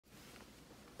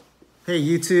Hey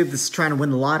YouTube, this is Trying to Win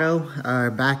the Lotto.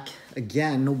 Back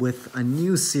again with a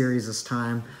new series this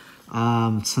time.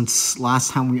 Since last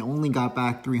time we only got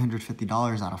back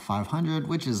 $350 out of 500,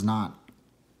 which is not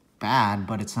bad,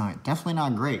 but it's definitely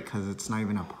not great because it's not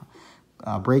even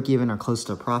a break even or close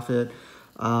to a profit.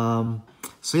 Today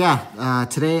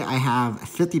I have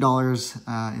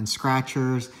 $50 in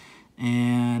scratchers,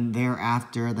 and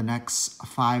thereafter the next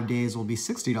 5 days will be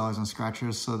 $60 in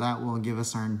scratchers. So that will give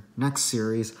us our next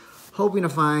series, hoping to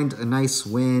find a nice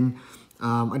win.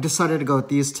 I decided to go with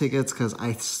these tickets because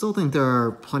I still think there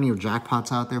are plenty of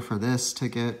jackpots out there for this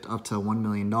ticket, up to $1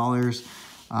 million.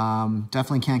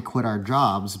 Definitely can't quit our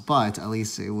jobs, but at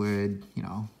least it would,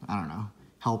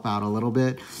 help out a little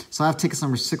bit. So I have tickets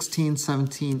number 16,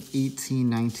 17, 18,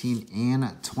 19,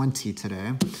 and 20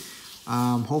 today.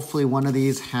 Hopefully one of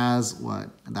these has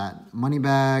that money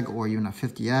bag or even a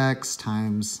 50x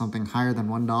times something higher than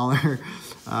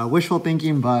 $1. Wishful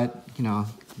thinking, but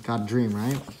gotta dream,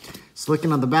 right? So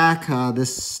looking on the back,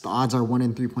 the odds are 1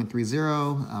 in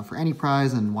 3.30 for any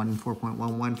prize and 1 in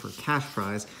 4.11 for cash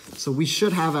prize. So we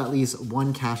should have at least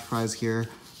one cash prize here.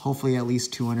 Hopefully at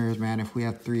least 2 winners, man. If we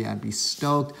have 3, I'd be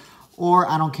stoked. Or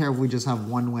I don't care if we just have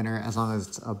 1 winner, as long as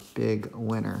it's a big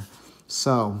winner.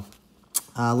 So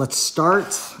let's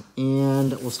start,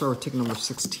 and we'll start with ticket number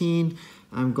 16.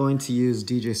 I'm going to use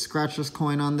DJ Scratcher's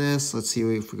coin on this. Let's see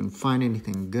if we can find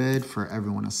anything good for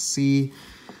everyone to see.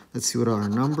 Let's see what our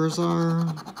numbers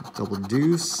are. Double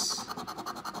deuce.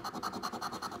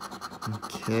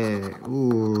 Okay.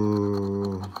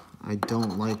 Ooh, I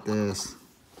don't like this.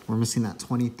 We're missing that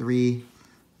 23.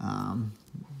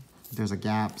 There's a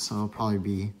gap, so it'll probably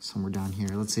be somewhere down here.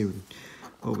 Let's see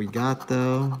what we got,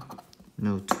 though.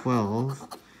 No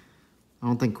 12. I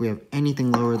don't think we have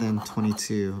anything lower than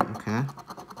 22. Okay.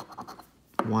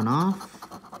 1 off.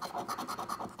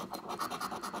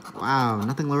 Wow,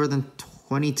 nothing lower than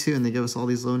 22, and they give us all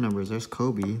these low numbers. There's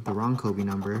Kobe, the wrong Kobe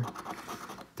number.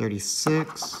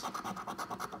 36.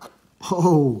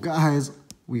 Oh, guys,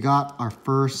 we got our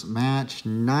first match.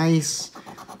 Nice.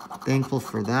 Thankful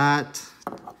for that.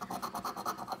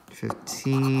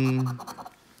 15.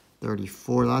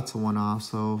 34, that's a 1 off,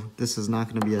 so this is not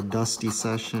going to be a dusty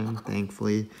session,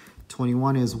 thankfully.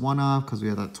 21 is 1 off because we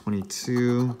have that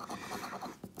 22.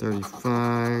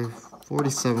 35.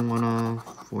 47, 1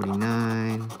 off.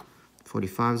 49.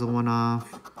 45 is a 1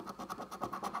 off.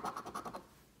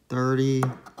 30.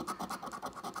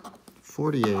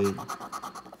 48.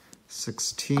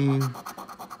 16.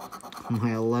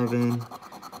 My 11.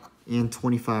 And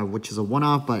 25, which is a 1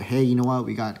 off, but hey, you know what?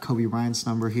 We got Kobe Bryant's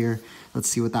number here. Let's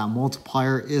see what that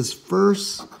multiplier is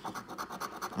first.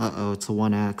 Uh-oh, it's a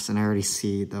 1x, and I already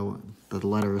see the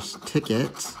letters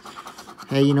ticket.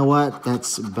 Hey, you know what?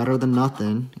 That's better than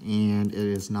nothing, and it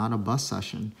is not a bust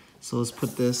session. So let's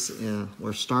put this,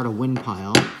 or start a win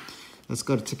pile. Let's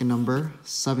go to ticket number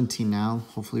 17 now.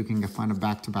 Hopefully we can find a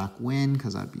back-to-back win,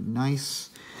 because that'd be nice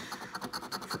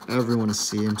for everyone to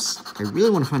see. I really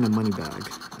want to find a money bag.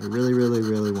 I really, really,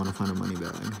 really want to find a money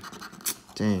bag.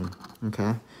 Dang.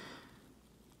 Okay.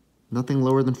 Nothing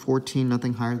lower than 14,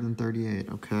 nothing higher than 38.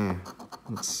 Okay.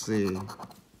 Let's see.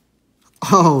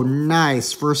 Oh,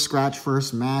 nice. First scratch,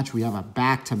 first match. We have a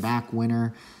back-to-back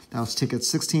winner. That was ticket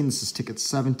 16. This is ticket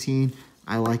 17.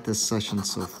 I like this session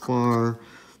so far.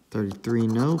 33,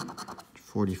 nope.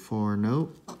 44,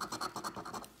 nope.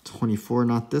 24,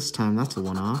 not this time. That's a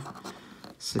 1 off.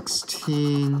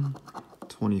 16,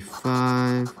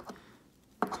 25,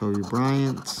 Kobe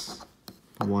Bryant,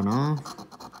 1 off,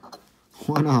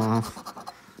 1 off.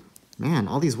 Man,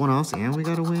 all these 1 offs and we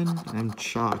got to win? I'm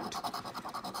shocked.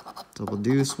 Double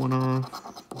deuce, 1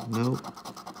 off, nope.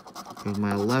 There's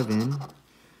my 11,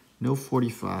 no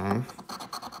 45,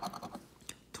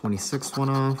 26, 1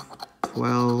 off,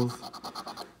 12,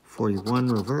 41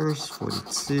 reverse,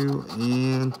 42,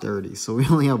 and 30. So we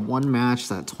only have 1 match,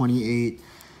 that 28.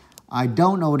 I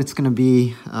don't know what it's going to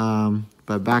be,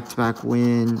 but back-to-back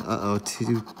win,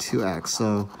 2x.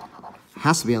 So it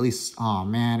has to be at least, oh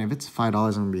man, if it's $5, I'm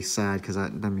going to be sad because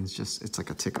that means it's like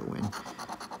a ticket win.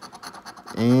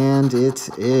 And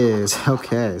it is.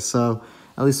 Okay, so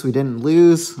at least we didn't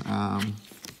lose.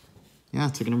 Yeah,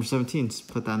 ticket number 17. Let's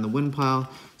put that in the win pile.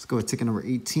 Let's go with ticket number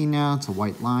 18 now. It's a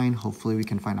white line. Hopefully we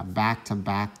can find a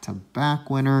back-to-back-to-back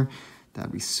winner.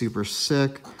 That'd be super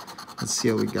sick. Let's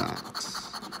see what we got.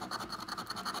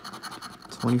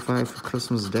 25 for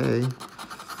Christmas Day.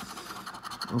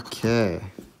 Okay.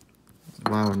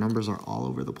 Wow, our numbers are all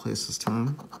over the place this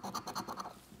time.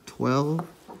 12.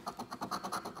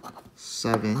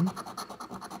 7.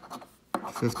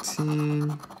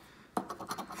 15.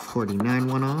 49,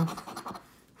 1 off.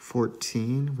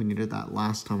 14. We needed that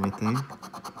last time, I think.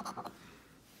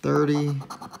 30,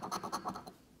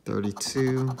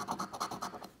 32,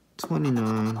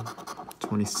 29,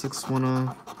 26 one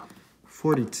off,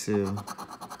 42,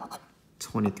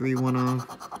 23 one off,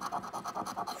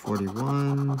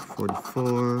 41,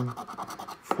 44,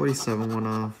 47 one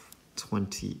off,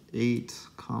 28,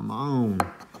 come on,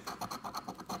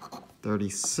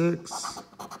 36,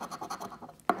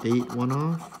 8 one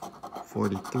off,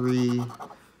 43,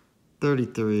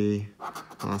 33,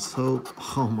 last hope.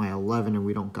 Oh, my 11, and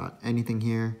we don't got anything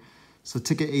here. So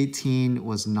ticket 18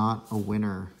 was not a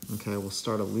winner. Okay, we'll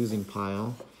start a losing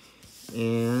pile.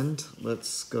 And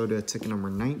let's go to ticket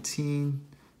number 19.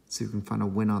 See if we can find a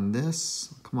win on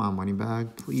this. Come on, money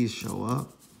bag, please show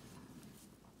up.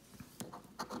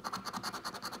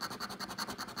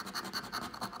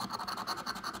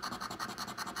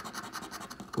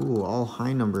 Ooh, all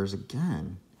high numbers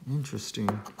again. Interesting.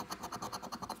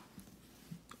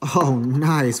 Oh,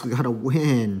 nice. We got a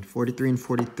win. 43 and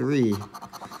 43.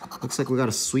 Looks like we got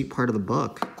a sweet part of the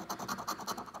book.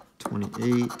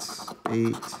 28,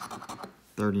 8,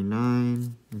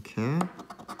 39. Okay.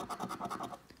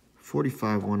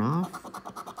 45, one off.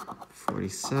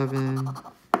 47,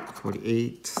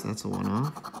 48. That's a one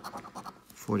off.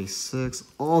 46.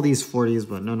 All these 40s,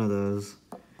 but none of those.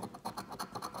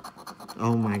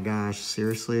 Oh my gosh,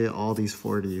 seriously, all these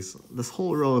 40s. This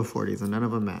whole row of 40s, and none of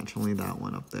them match, only that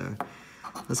one up there.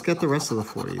 Let's get the rest of the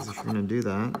 40s if you're gonna do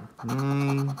that.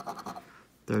 9,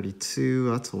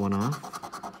 32, that's a one off.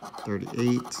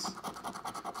 38,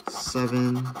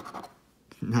 7,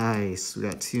 nice. We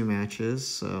got 2 matches,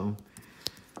 so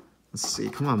let's see.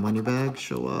 Come on, money bag,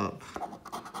 show up.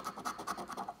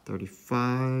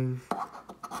 35,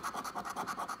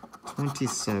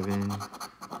 27,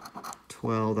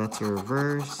 12, that's a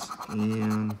reverse,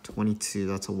 and 22,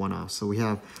 that's a one-off. So we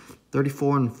have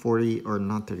 34 and 40, or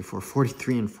not 34,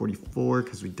 43 and 44,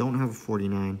 because we don't have a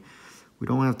 49. We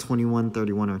don't have 21,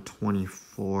 31, or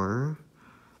 24.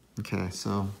 Okay,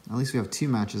 so at least we have 2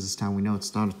 matches this time. We know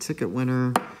it's not a ticket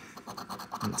winner.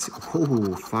 Let's see.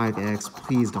 Oh, 5X,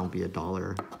 please don't be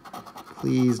 $1.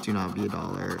 Please do not be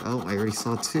 $1. Oh, I already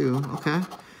saw 2, okay.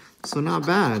 So not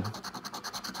bad.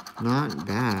 Not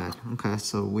bad. Okay,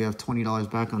 so we have $20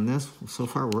 back on this. So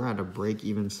far, we're at a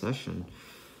break-even session.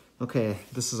 Okay,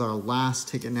 this is our last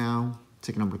ticket now.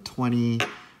 Ticket number 20.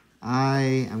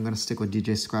 I am going to stick with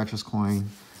DJ Scratcher's coin.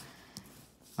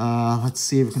 Let's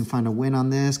see if we can find a win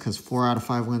on this, because 4 out of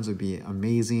 5 wins would be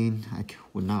amazing. I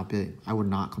would not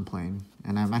complain.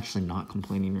 And I'm actually not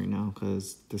complaining right now,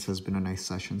 because this has been a nice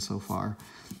session so far.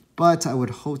 But I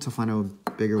would hope to find a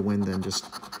bigger win than just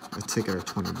a ticket of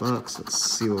 20 bucks. Let's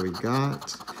see what we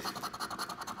got.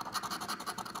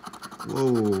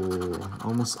 Whoa,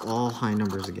 almost all high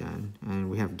numbers again. And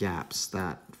we have gaps,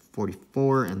 that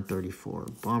 44 and 34,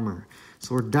 bummer.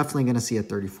 So we're definitely gonna see a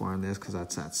 34 on this, because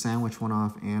that's that sandwich one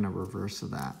off and a reverse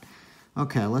of that.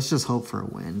 Okay, let's just hope for a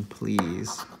win,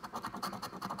 please.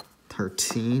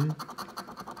 13,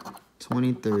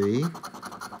 23,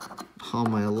 oh,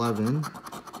 my 11,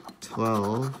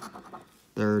 12,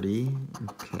 30,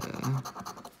 okay,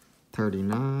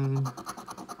 39.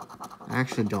 I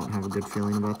actually don't have a good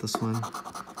feeling about this one,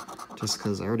 just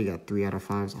because I already got 3 out of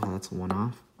 5s. Oh, that's a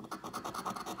one-off.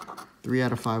 3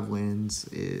 out of 5 wins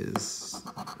is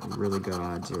really good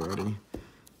odds already.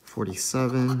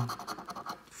 47,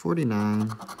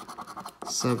 49,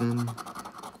 7,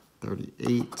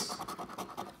 38,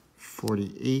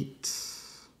 48.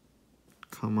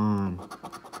 Come on.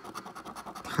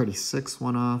 36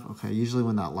 one off. Okay, usually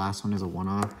when that last one is a one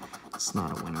off, it's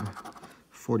not a winner.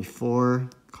 44,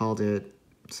 called it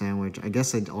sandwich. I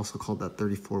guess I also called that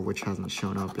 34, which hasn't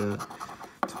shown up yet.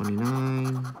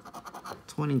 29,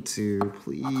 22,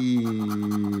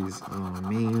 please. Oh,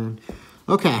 man.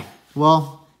 Okay,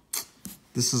 well,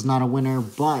 this is not a winner,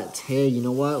 but hey, you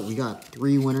know what? We got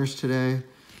 3 winners today.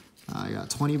 I got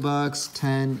 20 bucks,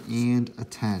 10, and a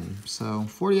 10. So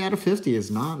 40 out of 50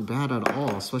 is not bad at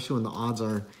all, especially when the odds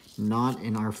are not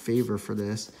in our favor for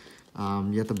this.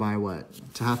 You have to buy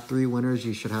what? To have 3 winners,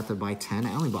 you should have to buy 10.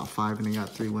 I only bought 5 and I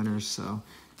got 3 winners, so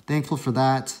thankful for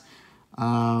that.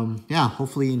 Yeah,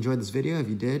 hopefully you enjoyed this video. If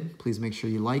you did, please make sure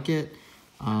you like it.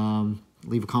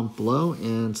 Leave a comment below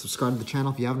and subscribe to the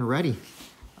channel if you haven't already.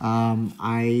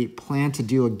 I plan to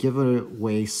do a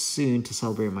giveaway soon to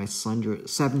celebrate my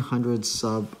 700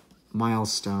 sub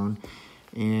milestone.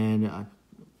 And,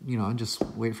 you know, just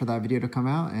wait for that video to come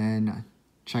out and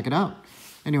check it out.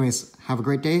 Anyways, have a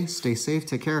great day. Stay safe.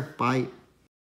 Take care. Bye.